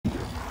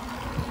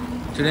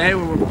Today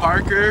we're with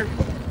Parker,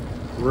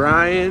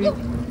 Ryan.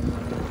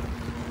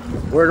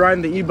 We're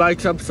riding the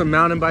e-bikes up some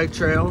mountain bike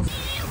trails.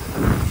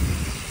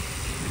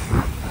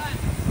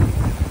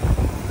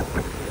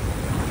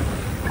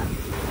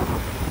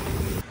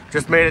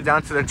 Just made it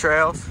down to the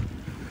trails.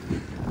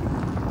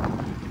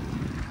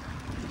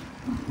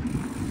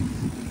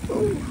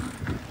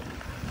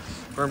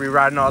 We're gonna be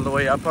riding all the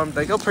way up them.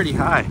 They go pretty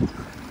high.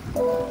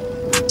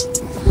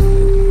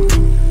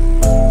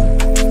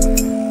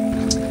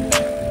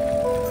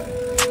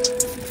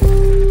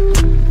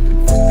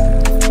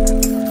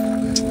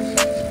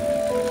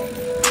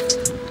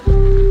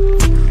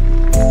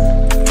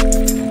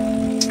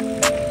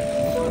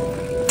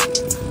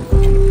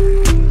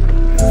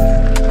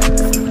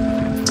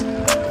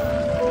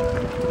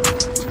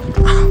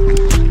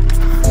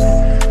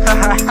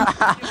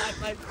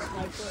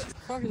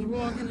 Parker's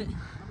walking it.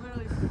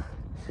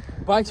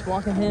 Bike's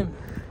walking him.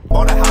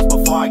 Bought a house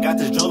before I got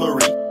this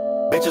jewelry.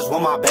 Bitches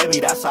want my baby,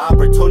 that's an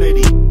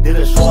opportunity.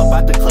 Didn't show up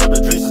at the club,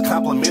 the drinks is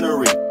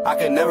complimentary. I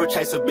can never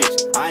chase a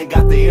bitch, I ain't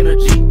got the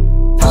energy.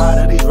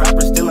 Tired of these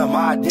rappers stealing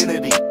my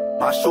identity.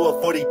 My shoe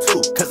a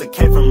 42, cause it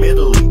came from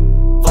Italy.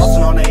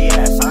 Flossing on their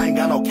ass, I ain't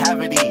got no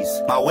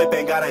cavities. My whip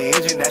ain't got an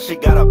engine, that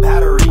shit got a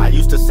battery. I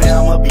used to say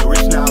I'ma be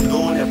rich, now I'm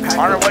doing it practically.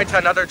 On our way to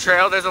another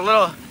trail, there's a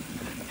little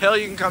hill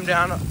you can come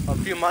down. A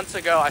few months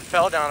ago, I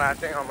fell down that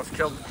thing, almost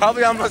killed,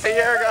 probably almost a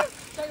year ago.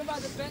 Talking about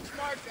the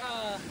benchmark,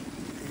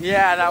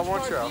 yeah, that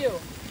one trail. View.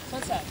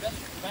 Sunset, bench,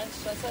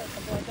 sunset,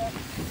 something like that.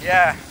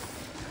 Yeah.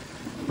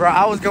 Bro,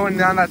 I was going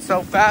down that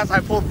so fast,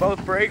 I pulled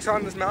both brakes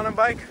on this mountain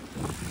bike.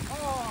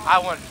 Oh, I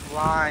went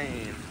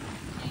flying.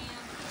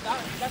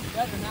 that's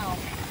better now.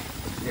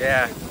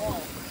 Yeah.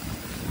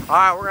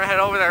 Alright, we're gonna head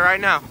over there right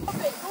now.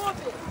 Go up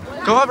it.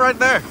 Go up right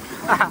there.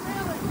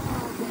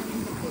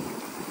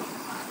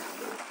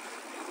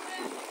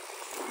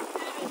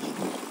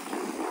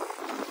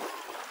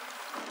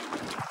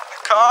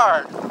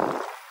 Car.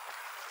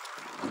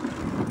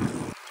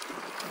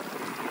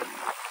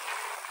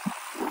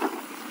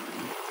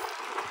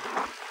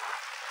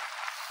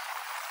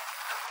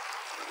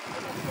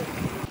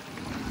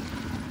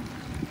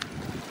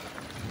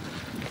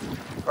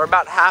 We're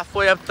about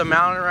halfway up the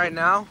mountain right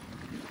now.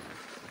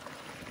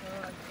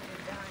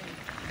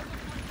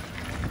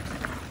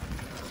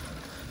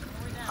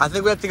 I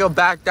think we have to go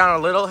back down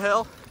a little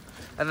hill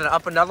and then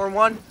up another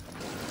one.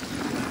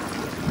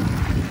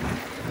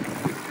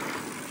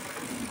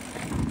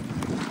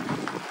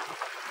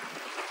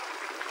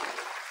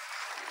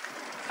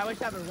 I wish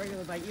I had a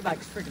regular bike.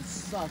 E-bikes freaking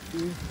suck,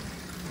 dude.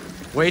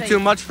 Way too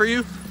much for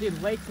you?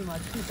 Dude, way too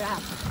much. Too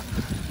fast.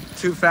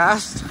 Too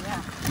fast?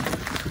 Yeah.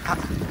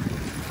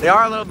 They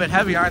are a little bit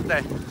heavy, aren't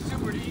they?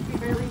 Super, dude. You can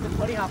barely even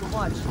bunny hop a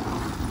bunch.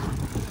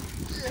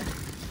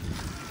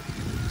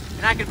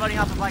 And I can bunny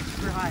hop a bike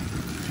super high.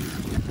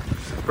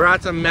 Bro,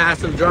 that's a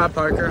massive drop,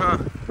 Parker, huh?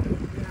 Yeah, I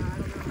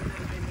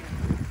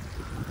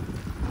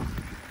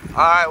don't know.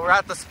 Alright, we're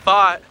at the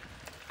spot.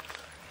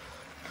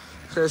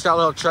 So it's got a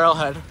little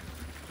trailhead.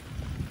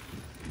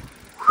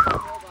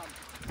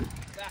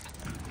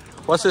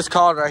 What's this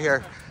called right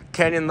here?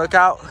 Canyon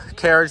Lookout?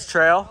 Carriage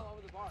Trail?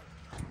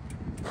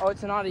 Oh,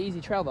 it's not an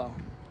easy trail though.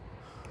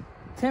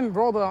 Tim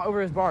rolled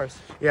over his bars.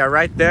 Yeah,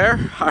 right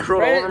there. I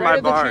rolled over my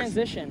at bars. the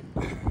transition.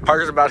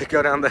 Parker's about to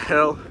go down the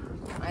hill.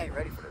 I ain't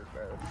ready for this,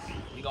 bro.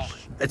 You going?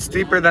 It's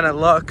steeper than it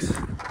looks.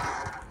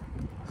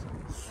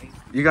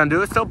 You gonna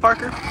do it still,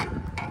 Parker?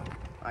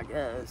 I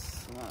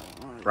guess.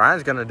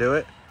 Ryan's gonna do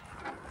it.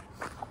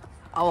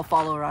 I will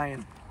follow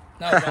Ryan.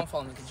 No, don't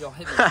follow me because you'll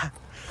hit me.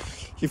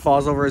 He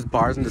falls over his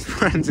bars and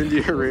just runs into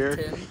your rear.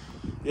 Tim.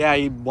 Yeah,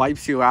 he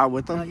wipes you out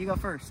with them. No, you go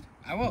first.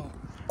 I will.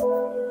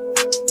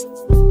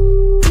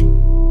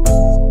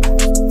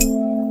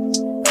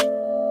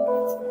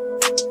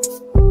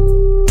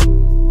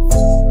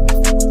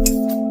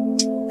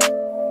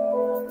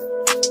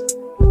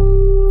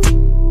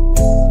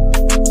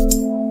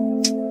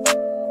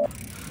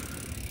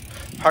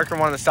 Parker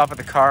wanted to stop at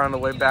the car on the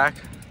way back.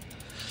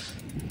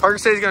 Parker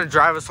said he's gonna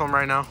drive us home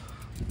right now.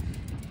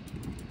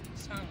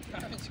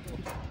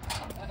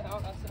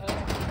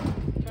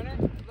 Turn it,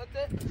 lift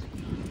it.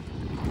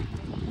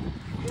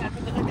 Yeah,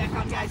 put the hood back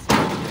on, guys.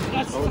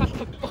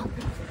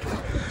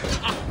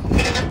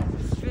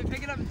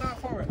 Pick it up and throw it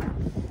forward. I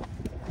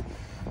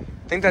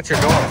think that's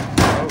your door.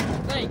 Oh.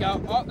 There you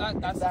go. Oh,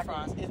 that's the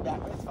front. It's back,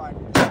 but it's fine.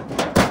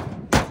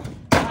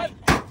 Hey,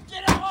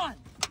 get it on!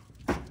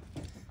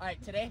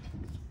 Alright, today,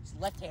 it's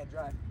left-hand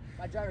drive.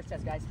 My driver's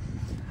test, guys.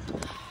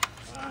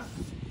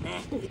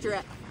 Get your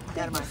out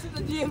of mine. This is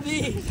the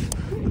DMV.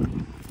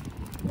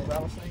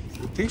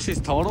 You think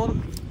she's totaled?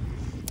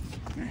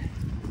 I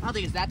don't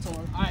think it's that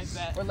tall. Alright,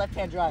 bet. Or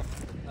left-hand drive.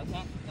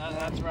 Left-hand? No,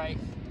 that's right.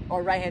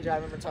 Or right-hand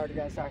drive. I'm retarded,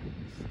 guys. Sorry.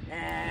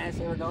 And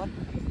see where we're going?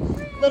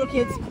 Little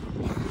kids.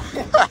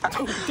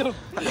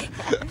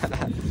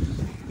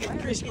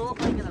 Preschool.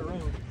 Playing in the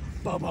road.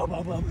 Bum, bum,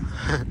 bum, bum.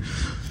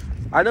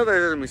 I know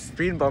there's gonna be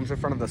speed bumps in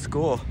front of the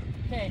school.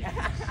 Okay,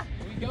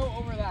 we go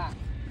over that.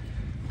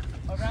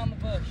 Around the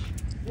bush.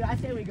 Dude, I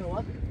say we go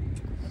up it.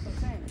 That's what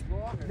I'm saying. Go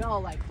No,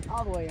 like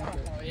all the way under.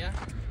 Oh yeah.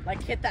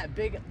 Like hit that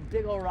big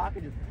old rock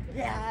and just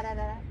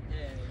Yeah.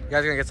 You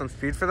guys gonna get some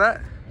speed for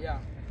that? Yeah.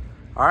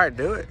 All right,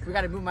 do it. We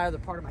gotta move my other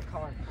part of my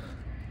car.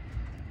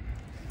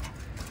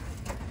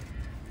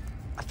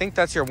 I think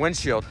that's your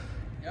windshield.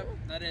 Yep,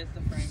 that is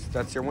the frame.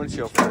 That's your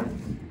windshield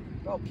frame.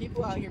 Bro,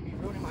 people out here be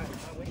ruining my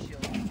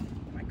windshield,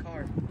 my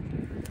car.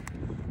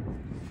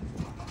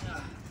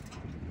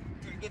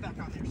 Here, get back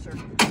on there, sir.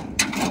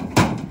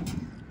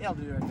 Yeah, I'll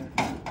do it right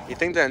there. You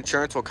think the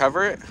insurance will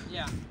cover it?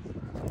 Yeah.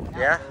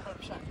 Yeah?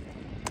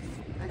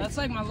 100%. That's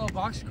like my little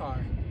box car.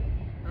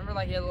 Remember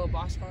like you had little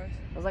box cars?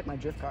 That was like my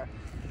drift car.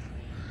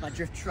 My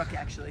drift truck,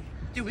 actually.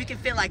 Dude, we can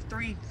fit like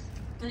three.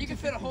 You can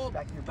fit a whole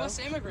back in your bus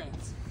boat. of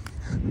immigrants.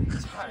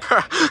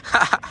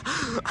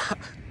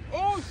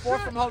 Oh, four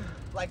from home,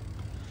 like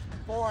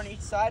 4 on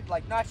each side.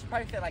 Like, no, I should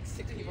probably fit like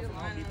 6 people from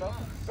Home Depot.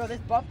 Bro, this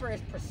bumper is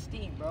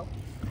pristine, bro.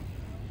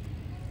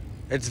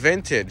 It's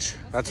vintage.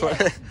 That's what.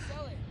 Sell it.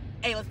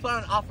 Hey, let's put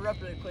on an offer up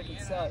really quick and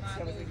sell it. See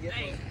how much we can get for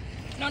Hey,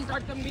 it.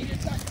 non-dark the media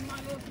touch my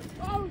little.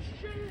 Oh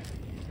shit!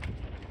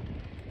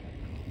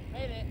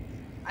 Made it.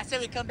 I said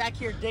we come back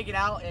here, dig it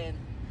out, and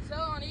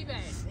Sell it on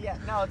eBay. yeah,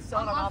 no, it's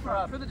selling on offer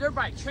up. For the dirt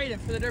bike. Trade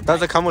it for the dirt Does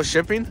bike. it come with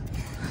shipping?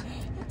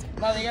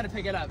 No, they gotta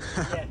pick it up.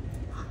 Yeah.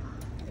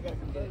 I gotta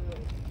come get it.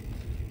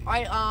 All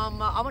right, I'm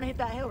gonna hit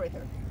that hill right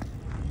there.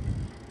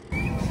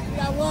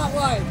 I want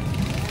one.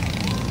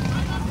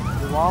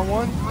 You want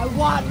one? I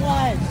want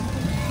one.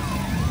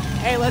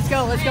 Hey, let's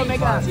go make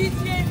it up.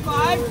 GTA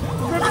 5.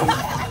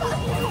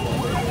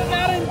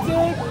 Madden,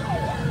 dude.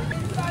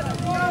 Inside the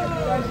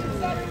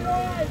one.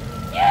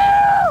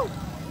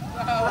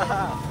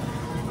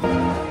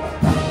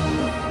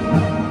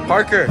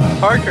 Parker.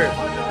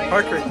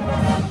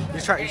 You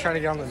trying to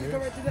get on the news?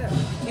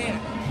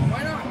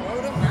 Why not? Why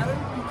would it matter?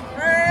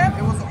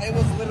 It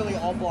was literally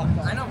all blocked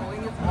off. I know, but we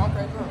can just walk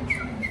right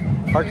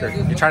through. Parker,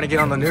 you trying to get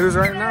on the news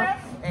right now?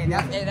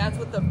 Hey, that's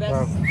what the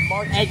best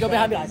market. Hey, go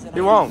behind me. I said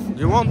You won't.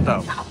 You won't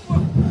though.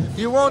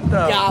 You won't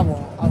though. Yeah, I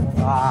won't.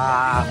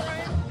 Ah.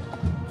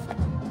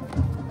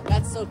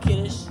 That's so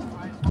kiddish.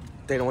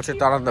 Dana, what's your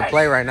thought on the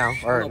play right now?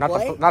 Or The not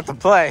play? not the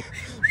play.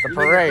 The You mean the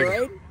parade.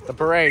 parade? The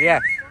parade, yeah.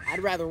 I'd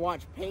rather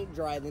watch paint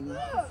dry than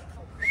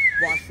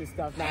watch this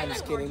stuff. Nah, I'm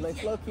just kidding.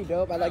 It's low key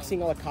dope. I like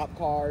seeing all the cop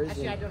cars.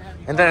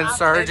 And then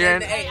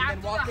Surgeon.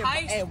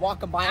 And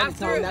walking by them and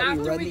telling them that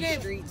we run these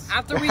streets.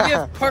 After we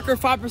give Parker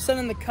 5%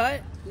 in the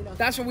cut,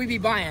 that's what we be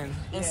buying.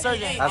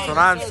 Insurgent. That's what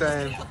I'm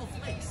saying.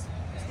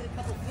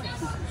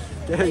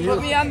 Yeah, Put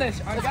you- me on this.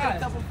 On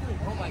God.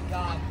 Oh my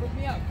god. Put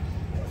me up.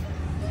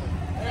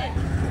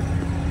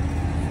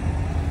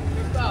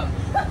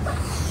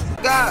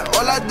 God,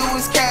 all I do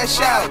is cash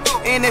out.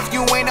 And if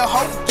you ain't a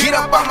hoe, get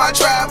up on my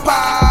trap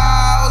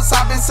house.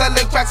 I've been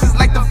selling cracks since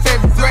like the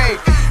 5th grade.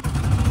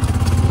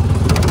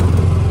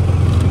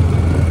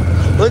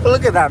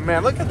 Look at that,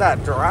 man. Look at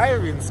that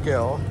driving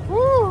skill.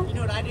 Woo. You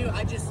know what I do?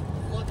 I just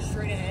look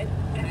straight ahead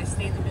and I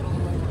stay in the middle of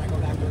the road when I go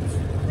backwards.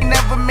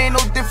 Never made no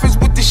difference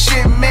with the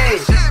shit made.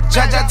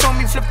 Jaja told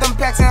me flip them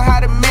packs and how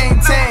to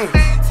maintain.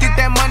 Get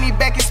that money